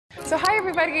So hi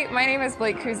everybody, my name is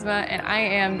Blake Kuzma and I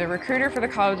am the recruiter for the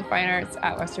College of Fine Arts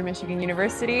at Western Michigan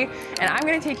University. And I'm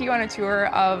going to take you on a tour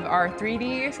of our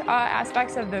 3D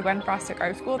aspects of the Frostic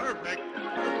Art School. Perfect.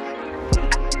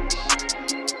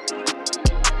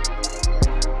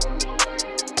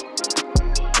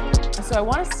 So I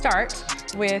want to start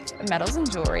with metals and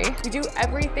jewelry. We do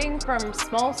everything from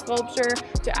small sculpture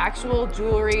to actual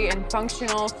jewelry and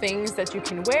functional things that you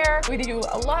can wear. We do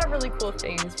a lot of really cool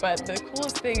things, but the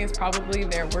coolest thing is probably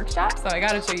their workshop, so I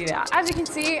gotta show you that. As you can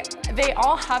see, they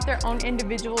all have their own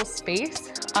individual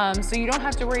space, so you don't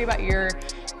have to worry about your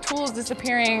tools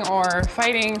disappearing or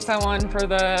fighting someone for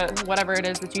the whatever it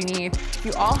is that you need.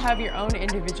 You all have your own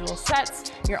individual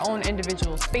sets, your own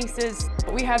individual spaces.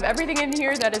 But we have everything in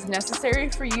here that is necessary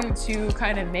for you to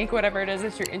kind of make whatever it is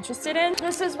that you're interested in.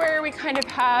 This is where we kind of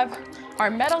have our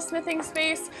metal smithing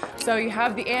space. So you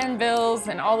have the anvils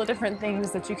and all the different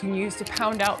things that you can use to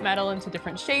pound out metal into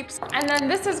different shapes. And then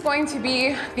this is going to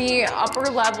be the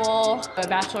upper level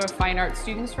Bachelor of Fine Arts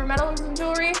students for metals and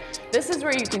jewelry. This is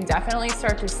where you can definitely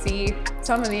start to see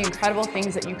some of the incredible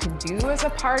things that you can do as a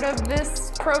part of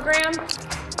this program.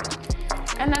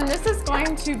 And then this is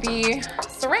going to be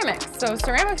ceramics. So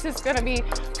ceramics is going to be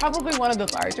probably one of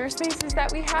the larger spaces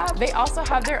that we have. They also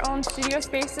have their own studio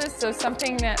spaces. So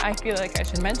something that I feel like I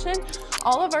should mention,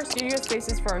 all of our studio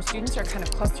spaces for our students are kind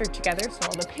of clustered together. So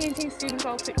all the painting students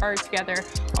are together,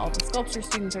 all the sculpture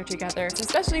students are together. It's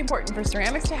especially important for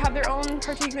ceramics to have their own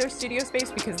particular studio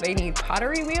space because they need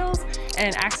pottery wheels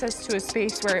and access to a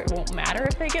space where it won't matter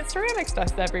if they get ceramics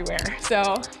dust everywhere.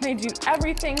 So they do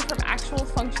everything from actual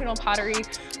functional pottery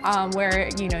where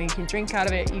you can drink out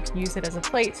of it, you can use it as a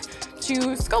plate,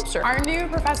 to sculpture. Our new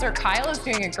Professor Kyle is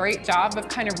doing a great job of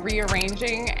kind of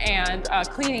rearranging and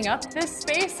cleaning up this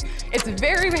space. It's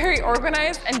very, very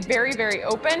organized and very, very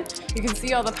open. You can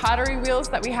see all the pottery wheels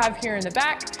that we have here in the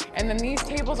back. And then these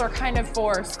tables are kind of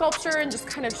for sculpture and just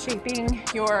kind of shaping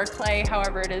your clay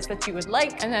however it is that you would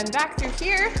like. And then back through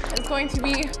here is going to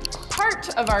be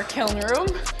part of our kiln room.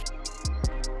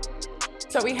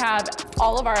 So we have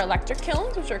all of our electric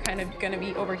kilns, which are kind of going to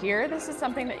be over here. This is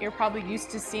something that you're probably used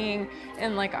to seeing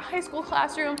in like a high school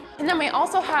classroom. And then we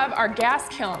also have our gas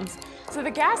kilns. So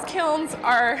the gas kilns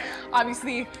are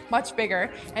obviously much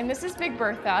bigger. And this is Big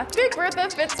Bertha. Big Bertha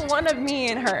fits one of me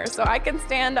in her. So I can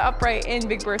stand upright in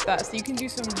Big Bertha. So you can do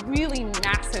some really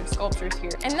massive sculptures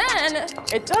here. And then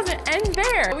it doesn't end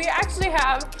there. We actually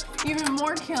have even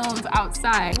more kilns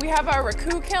outside. We have our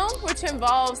raku kiln, which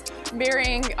involves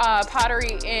burying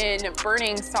pottery in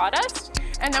burning sawdust.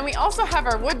 And then we also have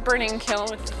our wood burning kiln.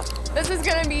 This is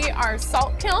gonna be our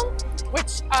salt kiln,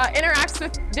 which interacts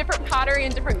with different pottery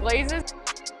and different glazes.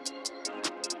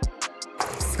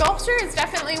 Sculpture is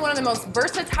definitely one of the most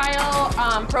versatile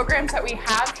programs that we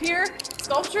have here.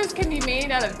 Sculptures can be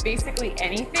made out of basically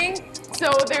anything,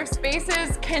 so their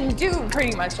spaces can do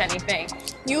pretty much anything.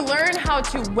 You learn how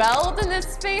to weld in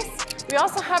this space. We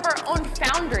also have our own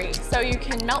foundry, so you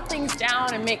can melt things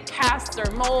down and make casts or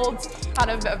molds out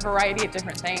of a variety of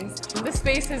different things. This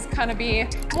space is kind of be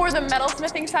more the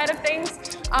metalsmithing side of things.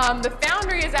 The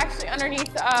foundry is actually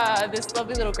underneath this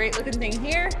lovely little great looking thing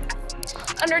here.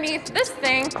 Underneath this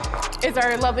thing is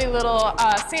our lovely little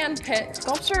sand pit.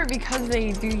 Sculpture, because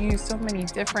they do use so many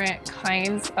different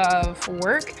kinds of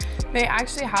work, they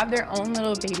actually have their own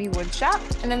little baby wood shop.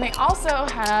 And then they also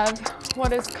have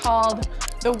what is called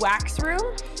the wax room.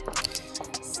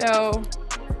 So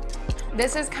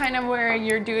this is kind of where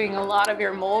you're doing a lot of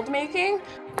your mold making.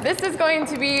 This is going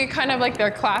to be kind of like their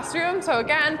classroom. So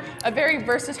again, a very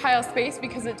versatile space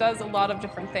because it does a lot of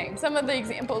different things. Some of the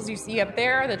examples you see up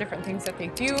there, the different things that they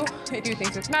do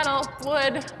things with metal,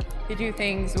 wood, they do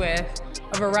things with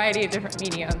a variety of different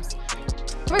mediums.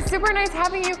 It was super nice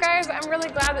having you guys. I'm really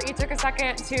glad that you took a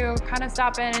second to kind of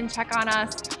stop in and check on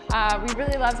us. We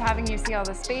really loved having you see all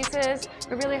the spaces.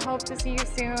 We really hope to see you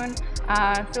soon.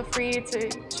 Feel free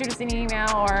to shoot us an email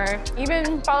or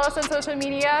even follow us on social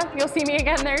media. You'll see me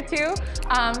again there too.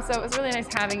 So it was really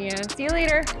nice having you. See you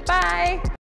later. Bye.